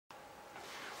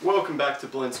Welcome back to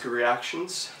Blinska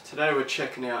Reactions. Today we're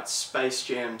checking out Space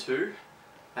Jam 2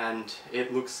 and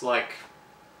it looks like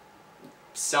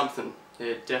something.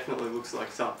 It definitely looks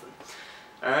like something.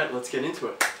 Alright, let's get into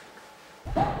it.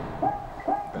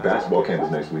 The basketball camp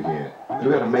is next weekend. You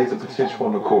got amazing potential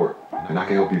on the court, and I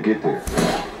can help you get there.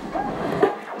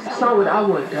 That's not what I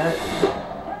want, Dad.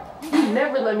 You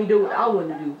never let me do what I want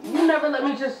to do. You never let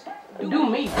me just do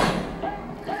me.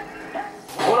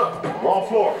 Hold up, wrong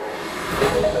floor.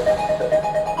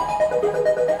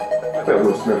 That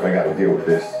Will Smith ain't got to deal with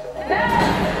this.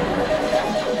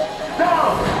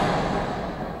 Down!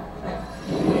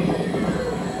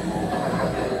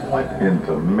 What in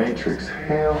the Matrix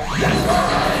hell?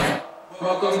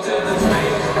 Welcome to the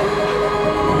space.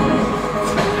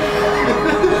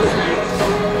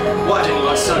 Why didn't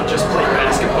my son just play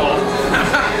basketball?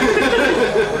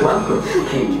 Welcome,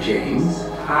 King James.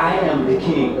 I am the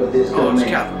king of this domain.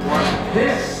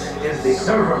 This is the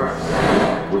server.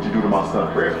 What'd you do to my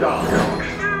son, Fred? Down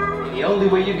here. The only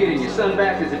way you're getting your son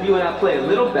back is if you and I play a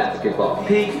little basketball.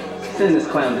 Pete, send this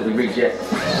clown to the reject.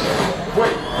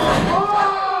 Wait.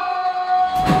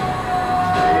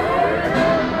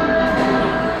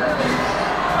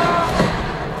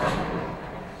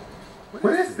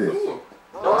 What is this? Ooh,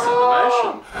 nice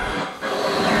animation.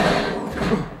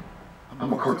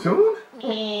 I'm a cartoon?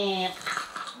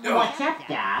 What's up,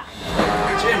 Doc?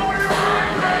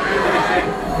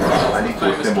 I need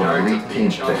to assemble an elite team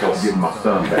to help get my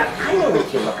son back. I know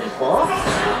what you're looking for.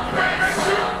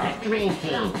 A dream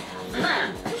team. Come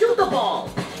on, shoot the ball.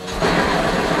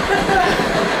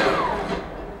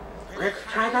 Let's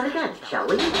try that again, shall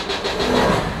we?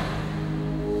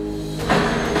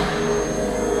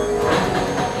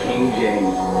 King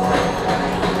James.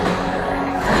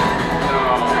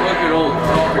 Look at old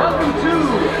Dog. Welcome to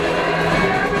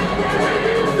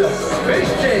the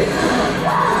Space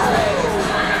Jam.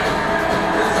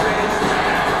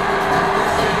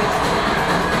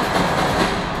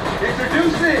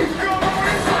 Introducing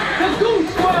the Goon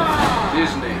Squad.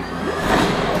 Disney.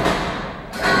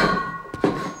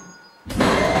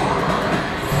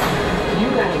 You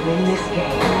gotta win this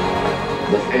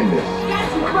game Let's end this.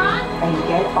 and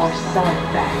get our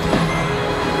son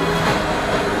back.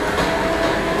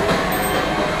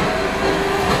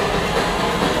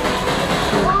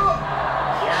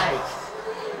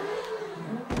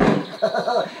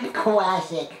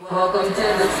 Classic. Welcome to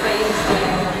the Space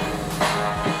Jam.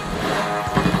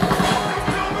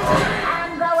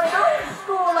 I'm going old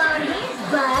school on his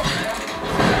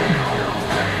butt.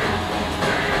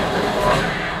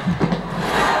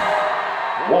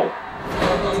 Whoa.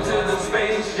 Welcome to the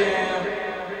Space Jam.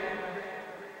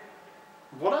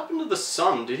 What happened to the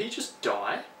son? Did he just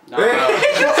die? No. I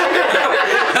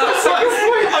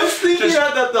was thinking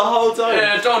about that the whole time.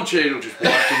 Yeah, Don Cheadle just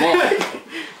wiped him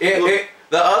off.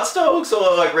 The art style looks a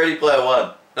lot like Ready Player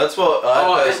One. That's what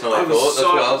I personally thought. That's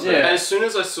what I was saying. As soon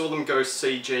as I saw them go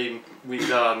CG with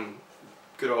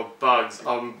good old Bugs,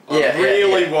 I'm Yeah,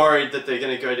 really yeah. worried that they're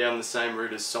going to go down the same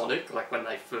route as Sonic, like when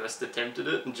they first attempted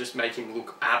it, and just make him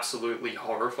look absolutely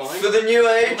horrifying. For the new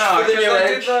age, No, for the new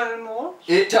they age, did that in the launch.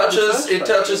 it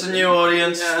touches a new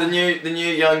audience. Yeah. The new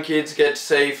young kids get to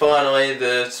see finally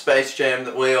the Space Jam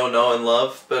that we all know and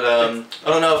love. But I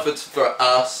don't know if it's for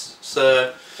us.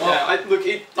 So Yeah,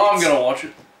 I'm gonna watch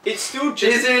it. It's still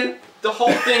just the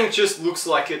whole thing just looks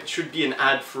like it should be an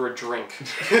ad for a drink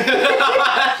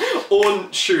or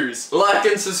shoes. like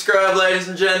and subscribe, ladies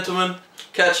and gentlemen.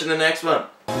 Catch you in the next one.